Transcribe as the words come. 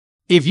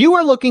If you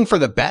are looking for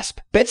the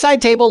best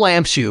bedside table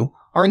lamps, you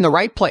are in the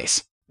right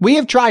place. We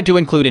have tried to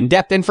include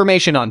in-depth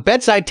information on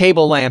bedside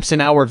table lamps in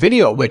our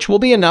video, which will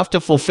be enough to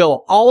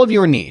fulfill all of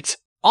your needs.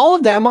 All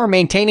of them are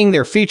maintaining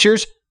their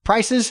features,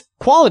 prices,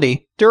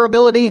 quality,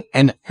 durability,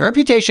 and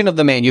reputation of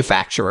the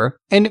manufacturer,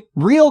 and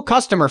real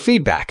customer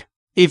feedback.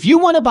 If you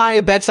want to buy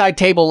a bedside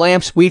table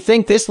lamps, we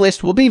think this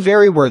list will be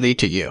very worthy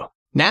to you.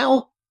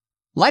 Now,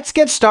 let's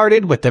get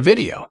started with the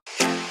video.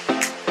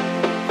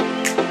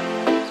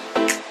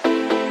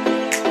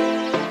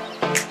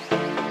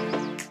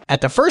 At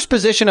the first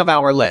position of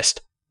our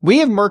list, we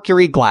have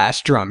Mercury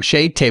Glass Drum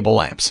Shade Table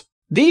Lamps.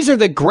 These are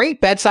the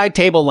great bedside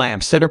table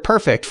lamps that are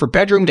perfect for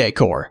bedroom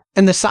decor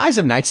and the size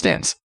of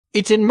nightstands.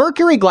 It's in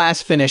mercury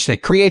glass finish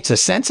that creates a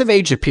sense of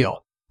age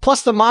appeal.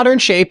 Plus the modern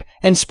shape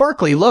and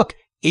sparkly look,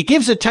 it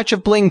gives a touch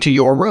of bling to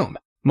your room.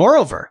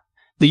 Moreover,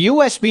 the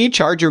USB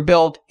charger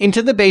built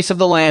into the base of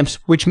the lamps,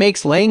 which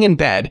makes laying in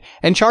bed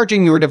and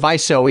charging your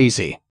device so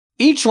easy.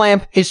 Each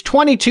lamp is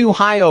 22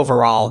 high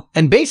overall,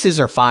 and bases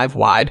are 5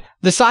 wide.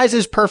 The size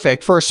is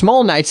perfect for a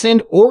small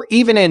nightstand or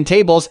even end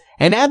tables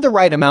and add the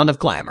right amount of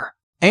glamour.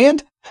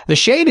 And the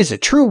shade is a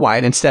true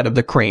white instead of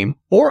the cream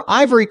or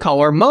ivory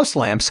color most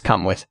lamps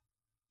come with.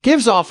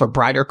 Gives off a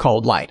brighter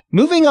cold light.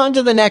 Moving on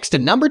to the next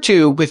at number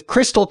 2 with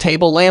Crystal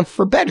Table Lamp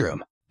for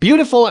Bedroom.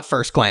 Beautiful at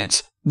first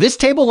glance, this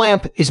table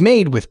lamp is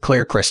made with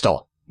clear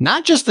crystal.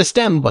 Not just the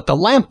stem, but the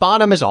lamp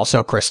bottom is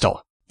also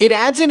crystal. It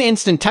adds an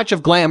instant touch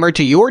of glamour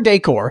to your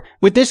decor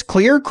with this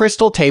clear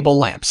crystal table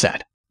lamp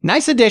set.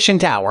 Nice addition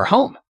to our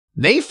home.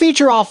 They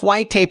feature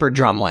off-white tapered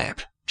drum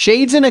lamp,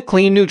 shades in a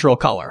clean neutral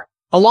color,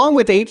 along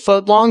with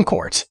 8-foot-long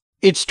cords.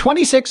 It's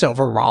 26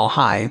 overall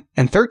high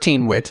and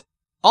 13 width,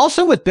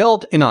 also with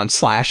built-in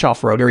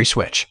on/off rotary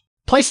switch.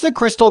 Place the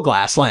crystal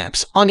glass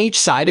lamps on each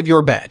side of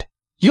your bed.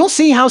 You'll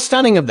see how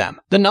stunning of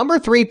them. The number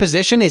 3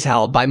 position is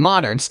held by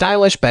modern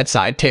stylish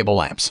bedside table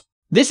lamps.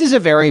 This is a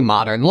very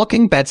modern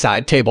looking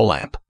bedside table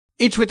lamp.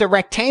 It's with a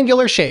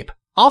rectangular shape,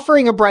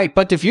 offering a bright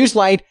but diffused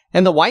light,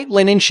 and the white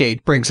linen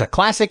shade brings a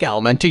classic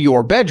element to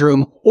your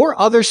bedroom or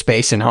other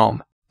space in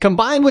home.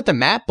 Combined with the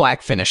matte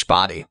black finish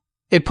body,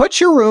 it puts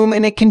your room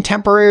in a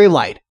contemporary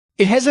light.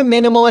 It has a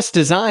minimalist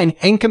design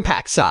and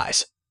compact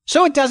size,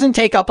 so it doesn't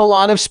take up a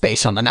lot of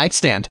space on the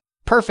nightstand.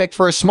 Perfect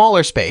for a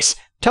smaller space.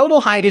 Total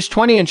height is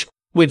 20 inch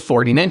with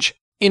 14 inch.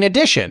 In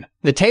addition,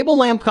 the table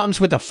lamp comes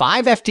with a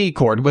 5FT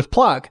cord with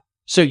plug,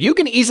 so you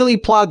can easily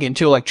plug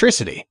into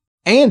electricity.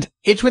 And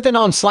it's with an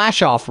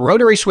on/off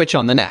rotary switch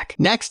on the neck.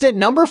 Next at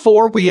number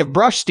 4, we have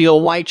brushed steel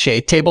white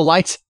shade table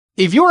lights.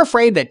 If you're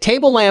afraid that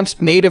table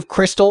lamps made of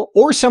crystal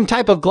or some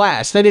type of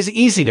glass that is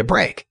easy to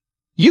break,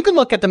 you can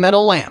look at the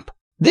metal lamp.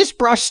 This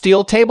brushed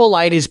steel table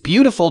light is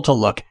beautiful to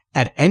look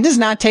at and does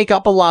not take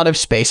up a lot of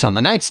space on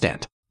the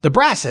nightstand. The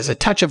brass has a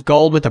touch of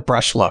gold with a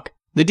brushed look.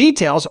 The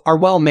details are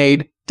well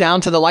made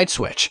down to the light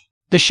switch.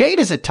 The shade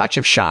is a touch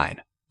of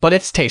shine, but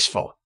it's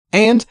tasteful.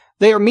 And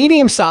they are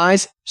medium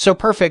size, so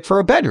perfect for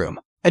a bedroom.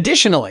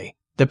 Additionally,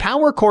 the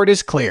power cord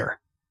is clear,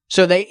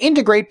 so they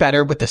integrate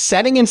better with the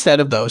setting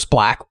instead of those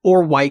black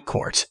or white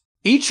cords.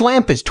 Each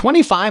lamp is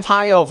 25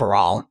 high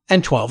overall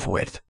and 12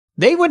 width.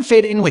 They would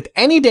fit in with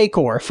any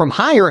decor from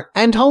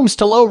higher-end homes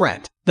to low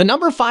rent. The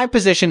number 5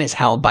 position is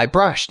held by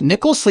brushed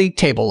nickel sleek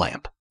table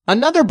lamp.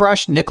 Another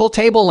brushed nickel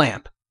table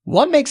lamp.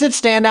 What makes it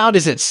stand out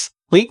is its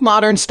sleek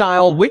modern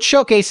style, which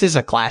showcases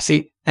a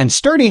classy and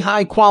sturdy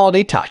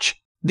high-quality touch.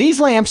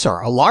 These lamps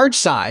are a large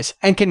size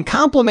and can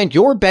complement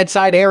your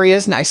bedside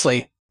areas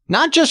nicely.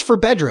 Not just for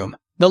bedroom,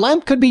 the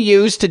lamp could be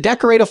used to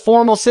decorate a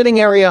formal sitting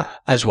area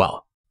as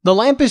well. The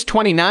lamp is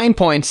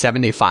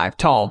 29.75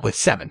 tall with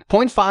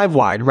 7.5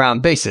 wide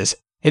round bases.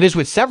 It is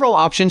with several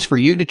options for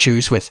you to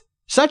choose with,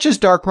 such as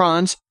dark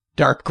bronze,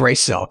 dark gray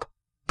silk,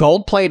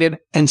 gold-plated,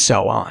 and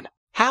so on.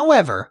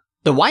 However,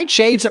 the white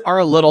shades are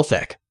a little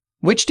thick,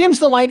 which dims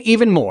the light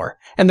even more,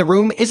 and the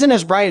room isn't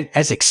as bright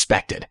as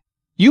expected.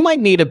 You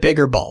might need a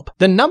bigger bulb.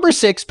 The number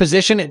 6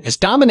 position is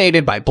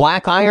dominated by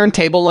black iron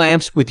table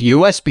lamps with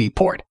USB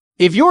port.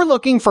 If you're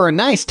looking for a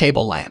nice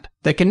table lamp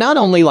that can not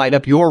only light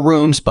up your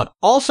rooms but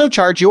also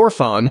charge your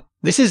phone,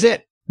 this is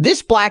it.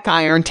 This black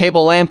iron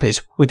table lamp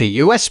is with a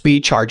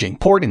USB charging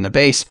port in the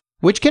base,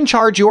 which can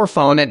charge your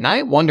phone at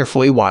night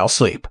wonderfully while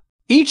asleep.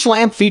 Each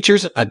lamp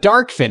features a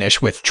dark finish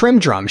with trim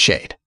drum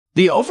shade.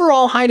 The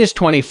overall height is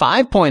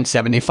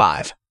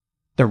 25.75.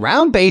 The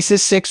round base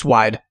is 6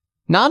 wide.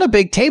 Not a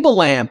big table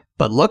lamp,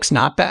 but looks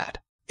not bad.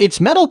 Its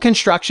metal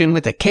construction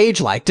with a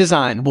cage-like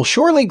design will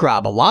surely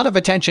grab a lot of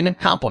attention and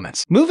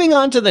compliments. Moving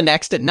on to the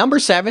next at number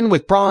 7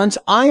 with bronze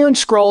iron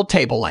scroll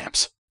table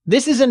lamps.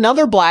 This is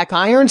another black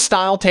iron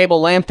style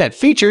table lamp that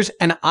features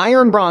an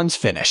iron bronze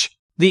finish.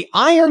 The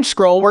iron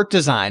scrollwork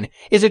design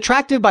is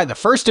attractive by the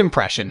first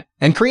impression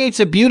and creates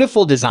a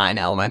beautiful design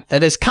element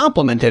that is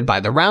complemented by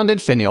the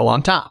rounded finial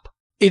on top.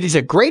 It is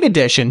a great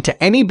addition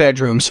to any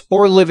bedrooms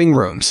or living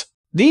rooms.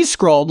 These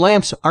scrolled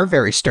lamps are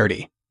very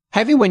sturdy,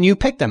 heavy when you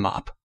pick them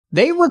up.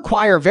 They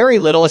require very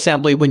little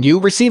assembly when you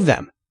receive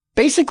them.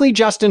 Basically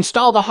just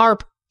install the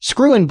harp,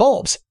 screw in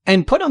bulbs,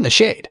 and put on the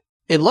shade.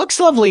 It looks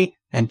lovely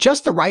and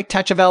just the right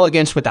touch of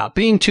elegance without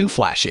being too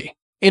flashy.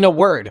 In a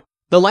word,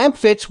 the lamp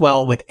fits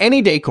well with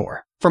any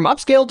decor, from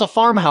upscale to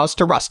farmhouse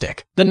to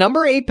rustic. The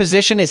number 8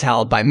 position is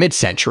held by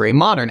mid-century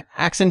modern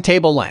accent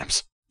table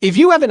lamps. If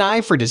you have an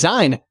eye for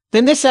design,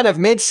 then this set of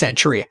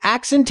mid-century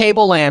accent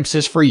table lamps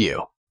is for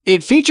you.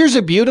 It features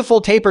a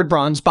beautiful tapered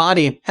bronze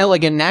body,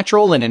 elegant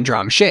natural linen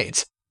drum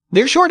shades.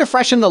 They're sure to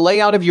freshen the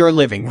layout of your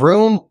living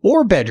room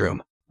or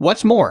bedroom.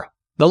 What's more,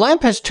 the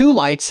lamp has 2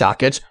 light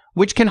sockets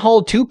which can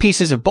hold 2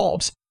 pieces of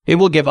bulbs. It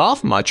will give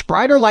off much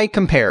brighter light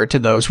compared to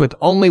those with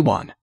only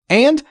one.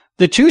 And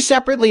the 2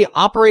 separately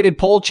operated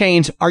pole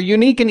chains are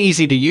unique and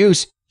easy to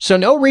use, so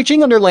no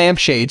reaching under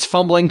lampshades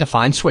fumbling to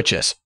find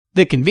switches.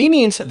 The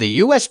convenience of the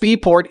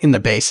USB port in the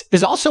base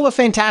is also a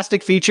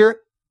fantastic feature.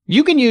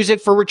 You can use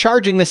it for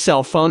recharging the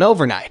cell phone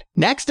overnight.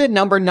 Next at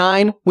number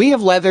 9, we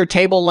have leather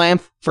table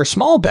lamp for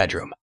small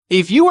bedroom.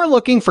 If you are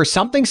looking for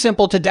something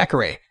simple to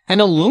decorate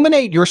and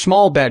illuminate your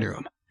small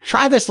bedroom,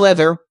 try this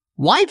leather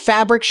white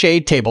fabric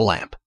shade table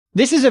lamp.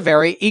 This is a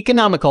very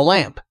economical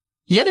lamp,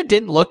 yet it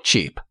didn't look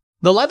cheap.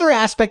 The leather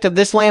aspect of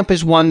this lamp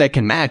is one that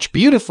can match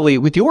beautifully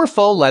with your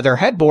faux leather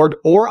headboard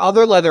or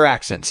other leather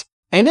accents,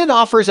 and it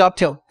offers up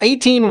to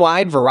 18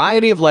 wide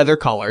variety of leather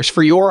colors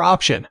for your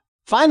option.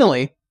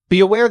 Finally,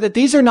 be aware that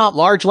these are not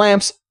large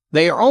lamps.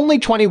 They are only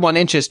 21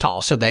 inches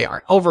tall, so they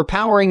aren't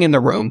overpowering in the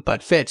room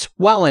but fits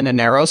well in a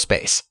narrow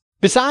space.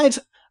 Besides,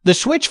 the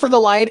switch for the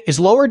light is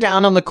lower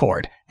down on the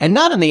cord and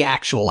not on the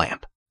actual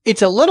lamp.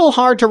 It's a little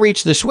hard to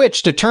reach the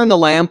switch to turn the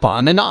lamp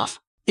on and off.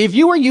 If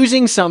you are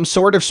using some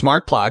sort of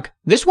smart plug,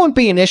 this won't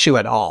be an issue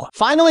at all.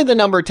 Finally, the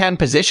number 10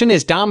 position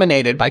is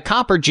dominated by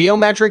copper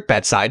geometric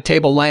bedside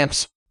table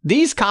lamps.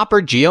 These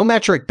copper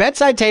geometric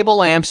bedside table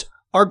lamps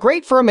are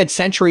great for a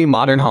mid-century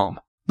modern home.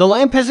 The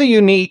lamp has a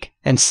unique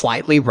and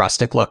slightly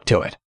rustic look to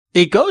it.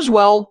 It goes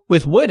well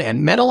with wood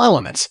and metal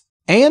elements,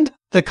 and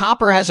the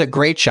copper has a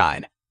great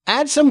shine.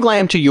 Add some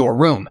glam to your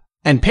room,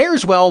 and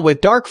pairs well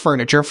with dark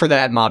furniture for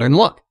that modern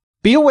look.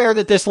 Be aware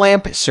that this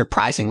lamp is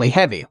surprisingly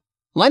heavy,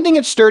 lending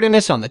its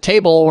sturdiness on the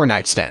table or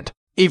nightstand.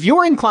 If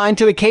you're inclined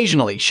to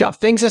occasionally shove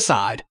things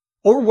aside,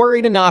 or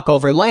worry to knock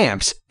over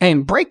lamps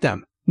and break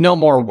them, no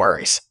more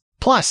worries.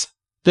 Plus,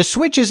 the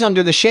switch is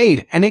under the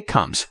shade and it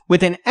comes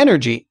with an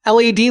energy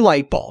LED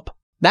light bulb.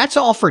 That's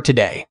all for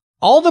today.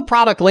 All the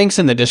product links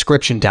in the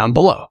description down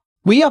below.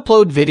 We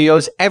upload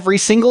videos every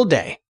single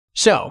day,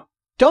 so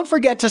don't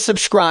forget to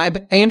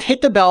subscribe and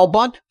hit the bell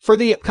button for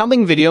the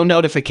upcoming video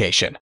notification.